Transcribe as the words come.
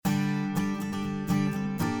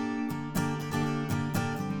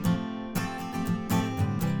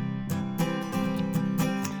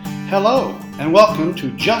Hello, and welcome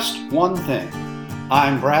to Just One Thing.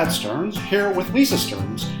 I'm Brad Stearns, here with Lisa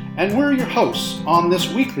Stearns, and we're your hosts on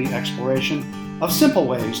this weekly exploration of simple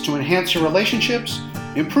ways to enhance your relationships,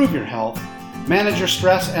 improve your health, manage your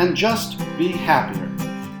stress, and just be happier.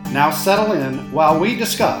 Now settle in while we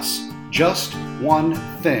discuss just one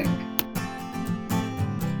thing.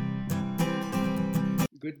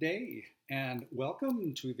 Good day, and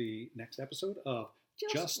welcome to the next episode of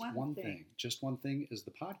Just One Thing. Just One Thing is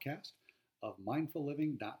the podcast of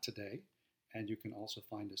mindfulliving.today, and you can also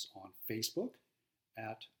find us on Facebook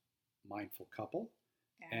at Mindful Couple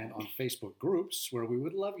and on Facebook groups, where we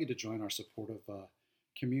would love you to join our supportive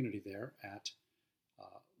community there at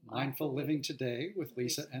Mindful Living Today with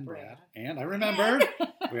Lisa and Brad. And I remembered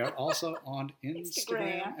we are also on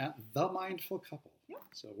Instagram at The Mindful Couple. Yep.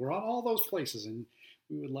 So we're on all those places, and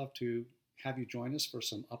we would love to have you join us for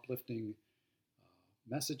some uplifting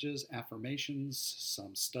messages, affirmations,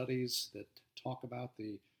 some studies that talk about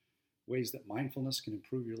the ways that mindfulness can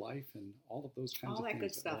improve your life and all of those kinds of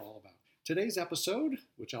things that we're all about. Today's episode,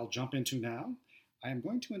 which I'll jump into now, I am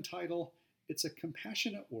going to entitle, It's a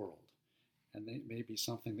Compassionate World. And that may be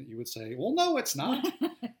something that you would say, well, no, it's not.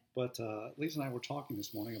 But Lisa and I were talking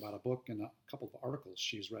this morning about a book and a couple of articles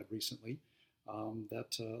she's read recently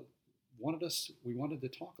that we wanted to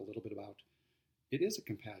talk a little bit about. It is a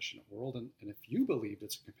compassionate world, and if you believed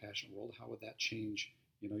it's a compassionate world, how would that change,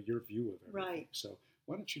 your view of everything? Right. So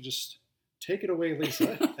why don't you just take it away,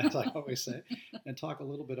 Lisa, as I always say, and talk a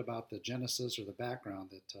little bit about the genesis or the background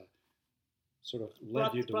that sort of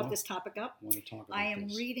brought this topic up. Want to talk about I am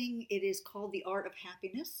this. reading. It is called The Art of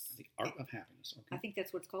Happiness. The Art of Happiness. Okay. I think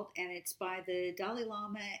that's what it's called, and it's by the Dalai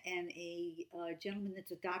Lama and a gentleman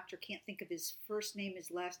that's a doctor. Can't think of his first name.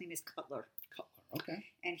 His last name is Cutler. Okay.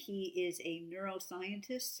 And he is a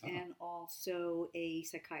neuroscientist and also a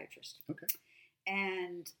psychiatrist. Okay.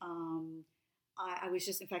 And I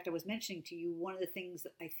was mentioning to you, one of the things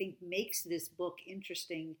that I think makes this book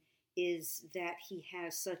interesting is that he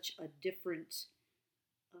has such a different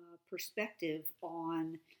perspective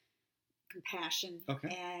on compassion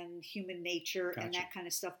and human nature and that kind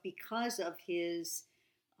of stuff because of his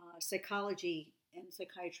psychology and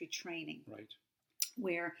psychiatry training. Right.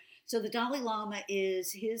 So the Dalai Lama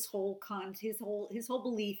is his whole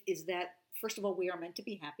belief is that, first of all, we are meant to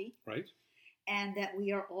be happy. Right. And that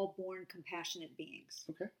we are all born compassionate beings.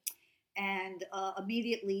 Okay. And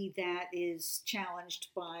immediately that is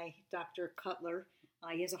challenged by Dr. Cutler.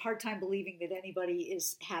 He has a hard time believing that anybody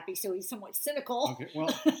is happy, so he's somewhat cynical. Okay, well,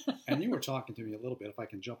 and you were talking to me a little bit, if I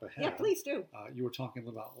can jump ahead. Yeah, please do. You were talking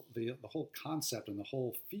about the whole concept and the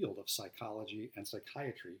whole field of psychology and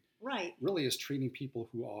psychiatry. Right. Really is treating people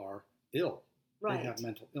who are ill. Right. They have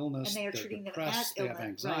mental illness. And they are treating them as they have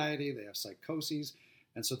anxiety. Right. They have psychoses.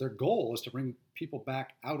 And so their goal is to bring people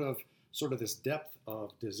back out of sort of this depth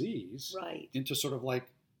of disease into sort of like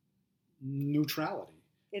neutrality.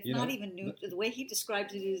 It's not even neutral. The way he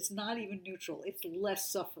describes it is not even neutral. It's less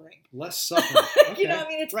suffering. Less suffering. Okay.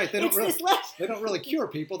 It's right. They don't really cure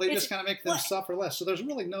people. They just kind of make them suffer less. So there's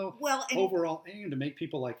really no overall aim to make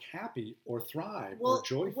people like happy or thrive or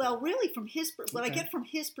joyful. Well, really, what I get from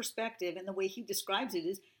his perspective and the way he describes it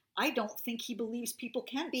is, I don't think he believes people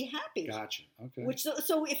can be happy. Gotcha. Okay.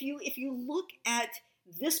 So if you look at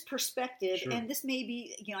this perspective, and this may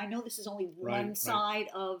be, I know this is only one side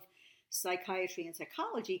of psychiatry and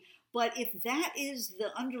psychology, but if that is the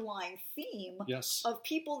underlying theme of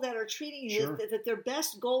people that are treating you, that their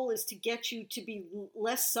best goal is to get you to be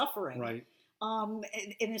less suffering, and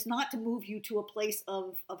it's not to move you to a place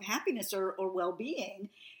of happiness or well-being,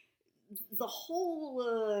 the whole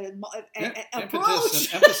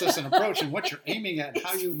emphasis and approach and what you're aiming at and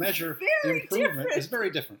how you measure improvement is very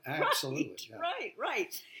different. Absolutely.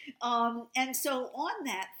 Right. And so on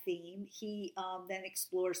that theme, he then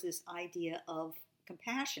explores this idea of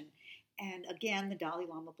compassion. And again, the Dalai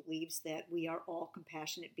Lama believes that we are all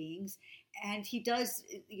compassionate beings. And he does,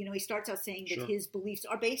 he starts out saying that his beliefs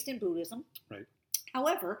are based in Buddhism. Right.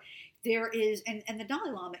 However, there is, and the Dalai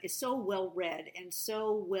Lama is so well read and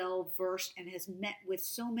so well versed and has met with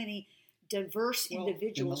so many diverse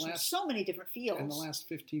individuals from so many different fields. In the last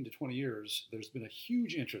 15 to 20 years, there's been a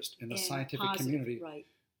huge interest in the scientific community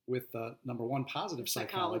with, number one, positive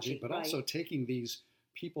psychology, but also taking these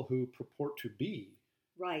people who purport to be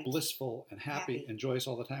blissful and happy and joyous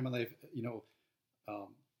all the time, and they've,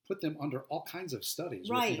 put them under all kinds of studies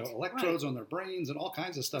with electrodes on their brains and all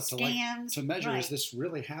kinds of stuff to measure is this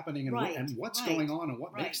really happening and what's going on and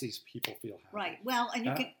what makes these people feel happy. Right. Well,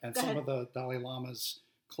 and some of the Dalai Lama's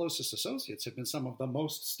closest associates have been some of the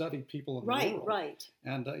most studied people in the world. Right.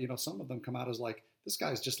 And some of them come out as like this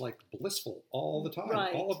guy's just like blissful all the time.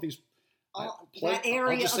 Right. All of these, that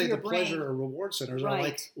area I'll just of say your the brain. pleasure or reward centers Right. are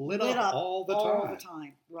like lit up all the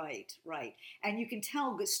time. Right. And you can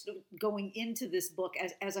tell going into this book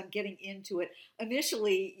as I'm getting into it.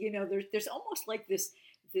 Initially, there's almost like this.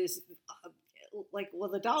 Like, well,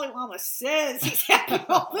 the Dalai Lama says he's happy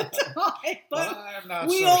all the time, but I'm not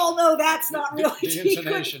we sure. all know that's not really the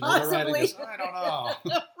intonation or the writing is, I don't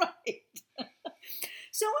know. Right.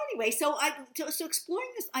 So anyway, so exploring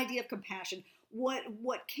this idea of compassion, what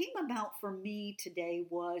came about for me today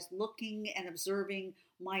was looking and observing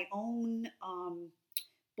my own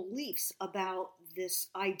beliefs about this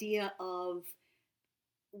idea of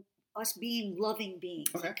us being loving beings,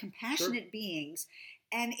 compassionate beings.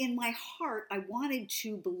 And in my heart, I wanted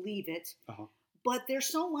to believe it, but there's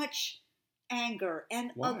so much anger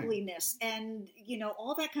and ugliness and,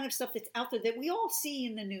 all that kind of stuff that's out there that we all see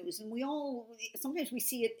in the news. And sometimes we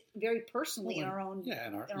see it very personally in our own,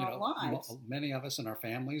 in our lives. Many of us in our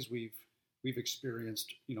families, we've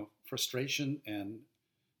experienced, frustration and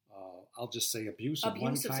I'll just say abuse of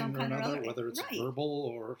one kind or another, whether it's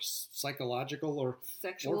verbal or psychological or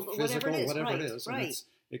sexual, or physical, whatever it is. Right. And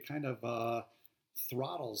it kind of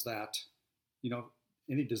throttles that,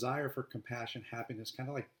 any desire for compassion, happiness, kind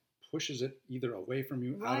of like pushes it either away from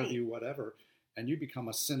you, out of you, whatever, and you become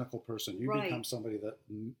a cynical person. You become somebody that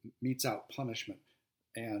metes out punishment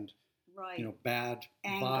and bad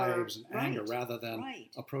vibes and anger rather than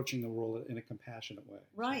approaching the world in a compassionate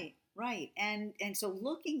way. Right. And so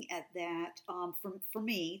looking at that, for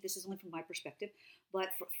me, this is only from my perspective, but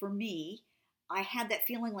for me, I had that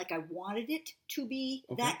feeling like I wanted it to be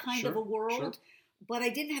that kind of a world, but I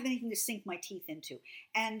didn't have anything to sink my teeth into.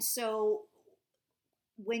 And so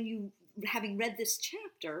having read this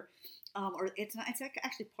chapter, or it's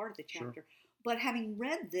actually part of the chapter, but having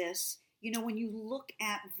read this, when you look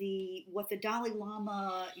at what the Dalai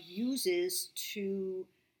Lama uses to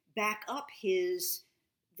back up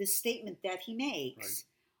the statement that he makes,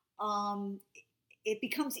 it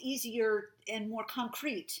becomes easier and more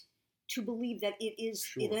concrete to believe that it is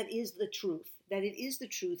the truth. That it is the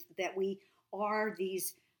truth that we are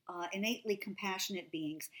these innately compassionate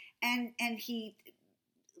beings, and he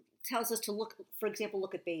tells us to look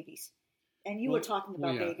at babies. And you were talking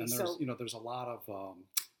about babies. And there's a lot of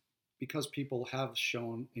because people have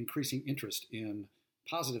shown increasing interest in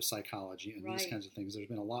positive psychology and these kinds of things. There's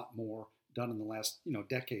been a lot more done in the last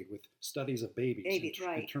decade with studies of babies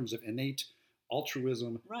in terms of innate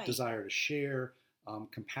altruism, desire to share,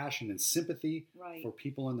 compassion and sympathy for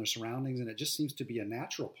people and their surroundings, and it just seems to be a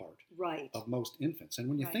natural part of most infants. And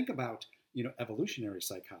when you think about evolutionary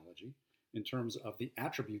psychology in terms of the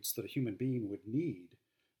attributes that a human being would need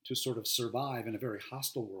to sort of survive in a very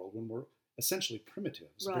hostile world when we're essentially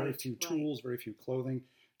primitives, very few tools, very few clothing,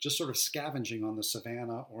 just sort of scavenging on the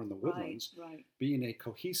savannah or in the woodlands, being a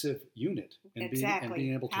cohesive unit and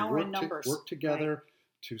being able to work together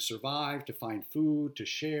to survive, to find food, to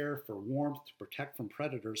share, for warmth, to protect from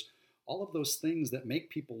predators. All of those things that make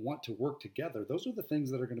people want to work together, those are the things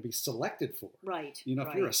that are going to be selected for. If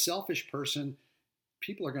you're a selfish person,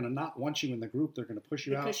 people are going to not want you in the group. They're going to push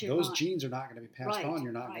you out. Those genes are not going to be passed on.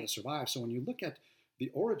 You're not going to survive. So when you look at the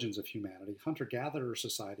origins of humanity, hunter-gatherer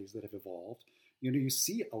societies that have evolved, you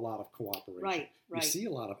see a lot of cooperation. You see a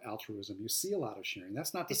lot of altruism. You see a lot of sharing.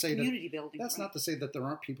 That's not to say community building. That's not to say that there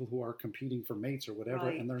aren't people who are competing for mates or whatever,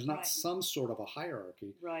 and there's not some sort of a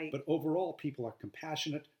hierarchy. But overall, people are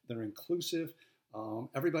compassionate. They're inclusive.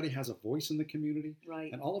 Everybody has a voice in the community.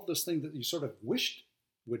 And all of those things that you sort of wished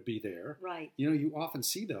would be there. You often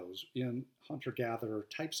see those in hunter-gatherer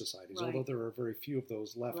type societies, although there are very few of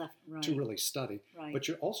those left to really study. But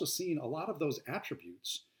you're also seeing a lot of those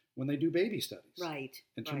attributes when they do baby studies,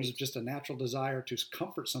 in terms of just a natural desire to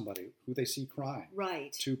comfort somebody who they see crying,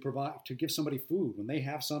 to provide, to give somebody food when they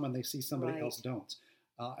have some and they see somebody else don't.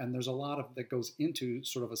 And there's a lot of that goes into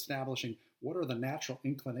sort of establishing what are the natural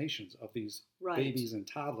inclinations of these babies and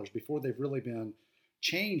toddlers before they've really been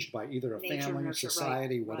changed by either a family,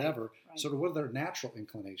 society, whatever. Sort of what are their natural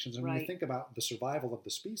inclinations? And when you think about the survival of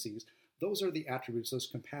the species, those are the attributes, those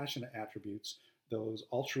compassionate attributes, those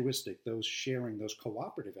altruistic, those sharing, those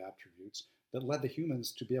cooperative attributes that led the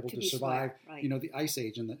humans to be able to survive, the Ice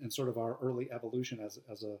Age and sort of our early evolution as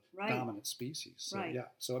a dominant species. So,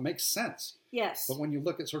 so it makes sense. Yes. But when you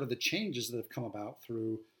look at sort of the changes that have come about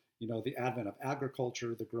through, the advent of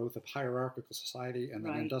agriculture, the growth of hierarchical society, and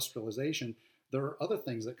then industrialization, there are other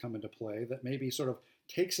things that come into play that maybe sort of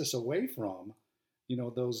takes us away from,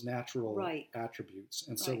 those natural attributes.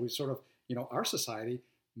 And so we sort of, our society,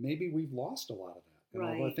 maybe we've lost a lot of that. And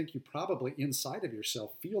although I think you probably inside of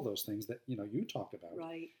yourself feel those things that, you talked about.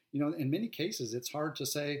 Right. In many cases, it's hard to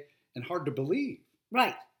say and hard to believe.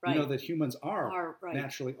 Right. That humans are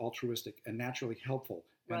naturally altruistic and naturally helpful,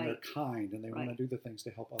 and they're kind, and they want to do the things to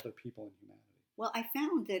help other people in humanity. Well, I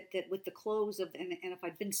found that with the close of, and if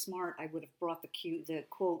I'd been smart, I would have brought the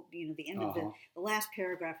quote, the end of the last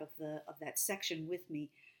paragraph of that section with me.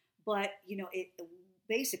 But it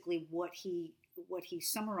basically what he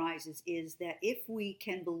summarizes is that if we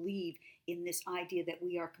can believe in this idea that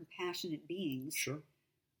we are compassionate beings, sure,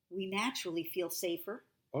 we naturally feel safer.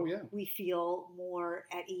 Oh, yeah. We feel more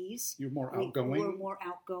at ease. You're more outgoing. We're more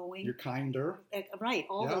outgoing. You're kinder. Right,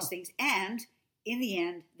 all those things. And in the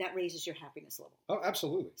end, that raises your happiness level. Oh,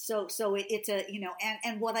 absolutely. So it's a,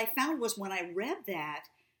 and what I found was when I read that,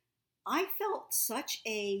 I felt such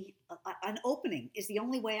an opening is the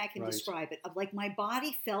only way I can describe it. Of like my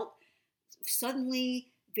body felt suddenly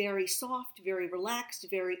very soft, very relaxed,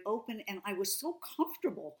 very open, and I was so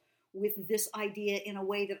comfortable with this idea in a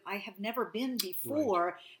way that I have never been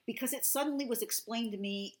before, because it suddenly was explained to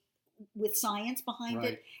me with science behind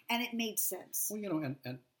it, and it made sense. Well,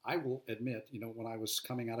 and I will admit, when I was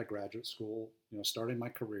coming out of graduate school, starting my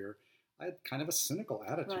career, I had kind of a cynical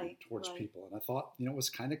attitude towards people, and I thought, it was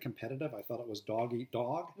kind of competitive. I thought it was dog eat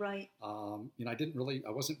dog. Right. I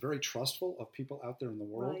wasn't very trustful of people out there in the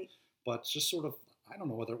world, but just sort of, I don't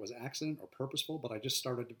know whether it was accident or purposeful, but I just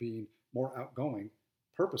started to be more outgoing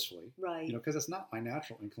purposefully, because it's not my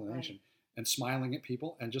natural inclination, and smiling at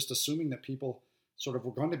people and just assuming that people sort of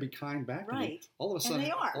were going to be kind back to me. All of a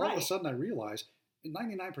sudden, of a sudden I realized in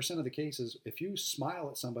 99% of the cases, if you smile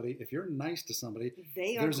at somebody, if you're nice to somebody,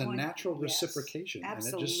 there's a natural reciprocation.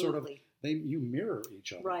 Absolutely. And it just sort of, you mirror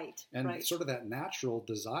each other. Right. And sort of that natural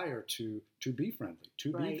desire to be friendly,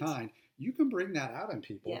 to be kind. You can bring that out in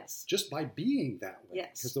people just by being that way.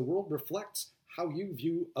 Because the world reflects how you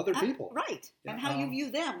view other people. And how you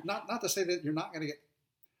view them. Not to say that you're not going to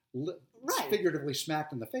get figuratively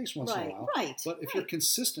smacked in the face once in a while. But if you're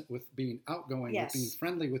consistent with being outgoing, with being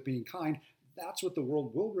friendly, with being kind, that's what the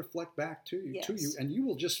world will reflect back to you, and you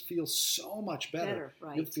will just feel so much better.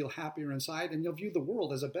 You'll feel happier inside, and you'll view the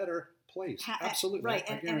world as a better place. Absolutely,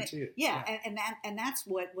 I guarantee it. And that's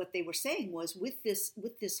what they were saying was with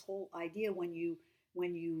this whole idea when you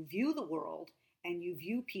view the world and you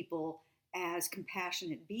view people as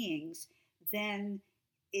compassionate beings, then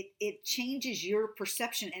it changes your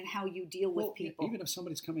perception and how you deal with people. Even if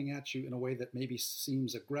somebody's coming at you in a way that maybe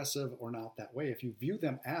seems aggressive or not that way, if you view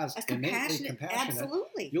them as innately compassionate,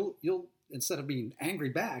 absolutely, you'll instead of being angry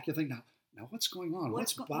back, you'll think, now what's going on?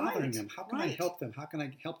 What's bothering them? How can I help them? How can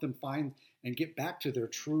I help them find and get back to their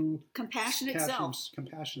true compassionate self?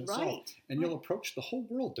 And you'll approach the whole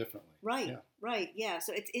world differently.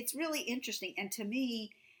 So it's really interesting, and to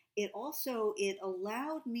me, it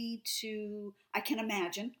allowed me to, I can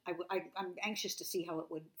imagine, I'm anxious to see how it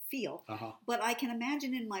would feel, but I can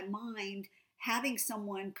imagine in my mind having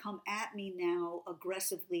someone come at me now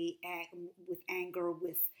aggressively with anger,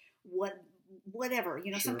 with whatever,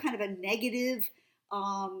 some kind of a negative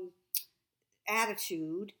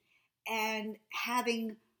attitude, and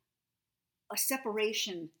having a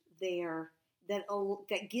separation there that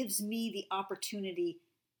gives me the opportunity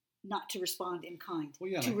not to respond in kind,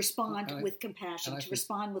 to respond with compassion, to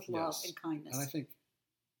respond with love and kindness. And I think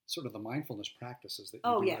sort of the mindfulness practices that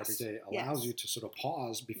you do every day allows you to sort of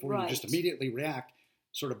pause before you just immediately react,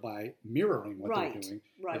 sort of by mirroring what they're doing.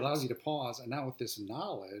 It allows you to pause, and now with this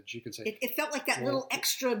knowledge, you can say... It felt like that little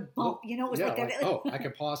extra bump, it was like that... I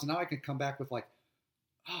can pause, and now I can come back with like,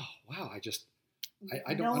 oh, wow, I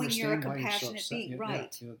don't knowing understand you're a why compassionate you're so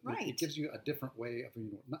upset. being. It gives you a different way of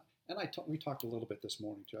we talked a little bit this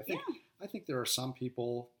morning too. I think there are some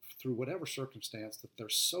people through whatever circumstance that they're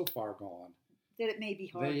so far gone that it may be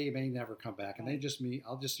hard. They may never come back, and I'll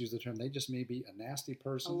just use the term. They just may be a nasty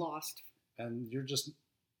person, lost, and you're just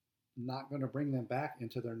not going to bring them back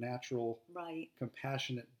into their natural,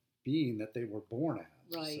 compassionate being that they were born as.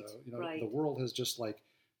 So the world has just like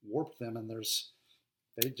warped them, and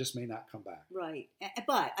they just may not come back.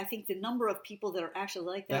 But I think the number of people that are actually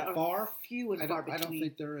like that are few and far between. I don't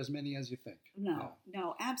think there are as many as you think.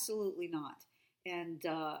 No, absolutely not. And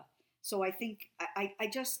so I think I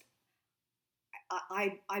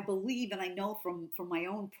believe, and I know from my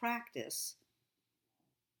own practice,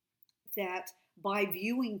 that by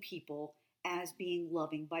viewing people as being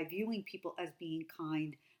loving, by viewing people as being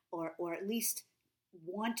kind, or at least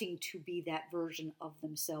wanting to be that version of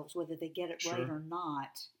themselves, whether they get it right or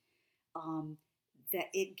not, that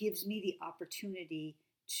it gives me the opportunity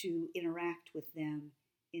to interact with them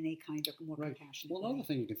in a kind of more compassionate way. Well, another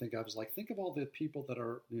thing you can think of is like, think of all the people that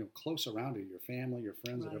are, close around you, your family, your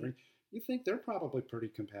friends, and everything. You think they're probably pretty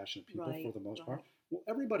compassionate people for the most part. Well,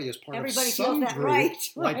 everybody is part of some group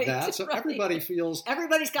like that. So everybody feels...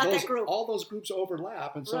 Everybody's got that group. All those groups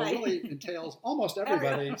overlap. And so it really entails almost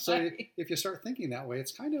everybody. So if you start thinking that way,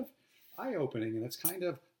 it's kind of eye-opening, and it's kind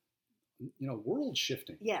of,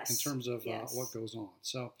 world-shifting in terms of what goes on.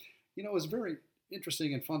 So, it was very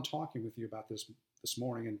interesting and fun talking with you about this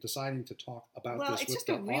morning and deciding to talk about this with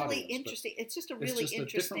the audience. It's just a really interesting... a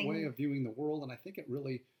different way of viewing the world, and I think it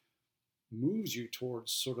really moves you towards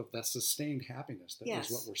sort of that sustained happiness that is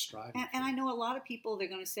what we're striving for. And I know a lot of people, they're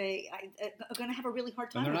going to say, are going to have a really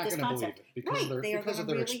hard time with this concept. Because of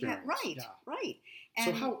their experience. Right.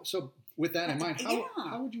 And so with that in mind,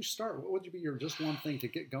 how would you start? What would be your just one thing to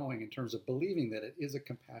get going in terms of believing that it is a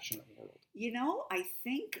compassionate world? I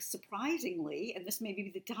think surprisingly, and this may be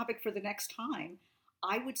the topic for the next time,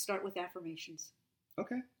 I would start with affirmations.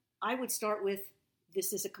 Okay. I would start with,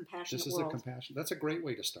 this is a compassionate world. That's a great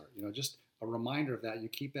way to start. Just a reminder of that. You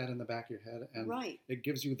keep that in the back of your head, and it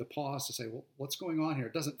gives you the pause to say, well, what's going on here?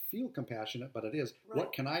 It doesn't feel compassionate, but it is. Right.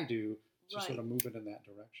 What can I do to sort of move it in that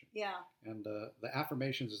direction? Yeah. And the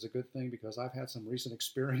affirmations is a good thing, because I've had some recent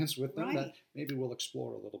experience with them that maybe we'll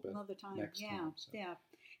explore a little bit another time. Next time. So. Yeah.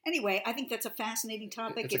 Anyway, I think that's a fascinating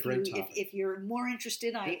topic. It's a great topic. If you're more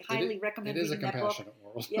interested, I highly recommend reading that book. It is a compassionate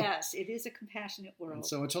world. Yes, it is a compassionate world. And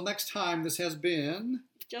so until next time, this has been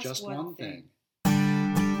Just One Thing.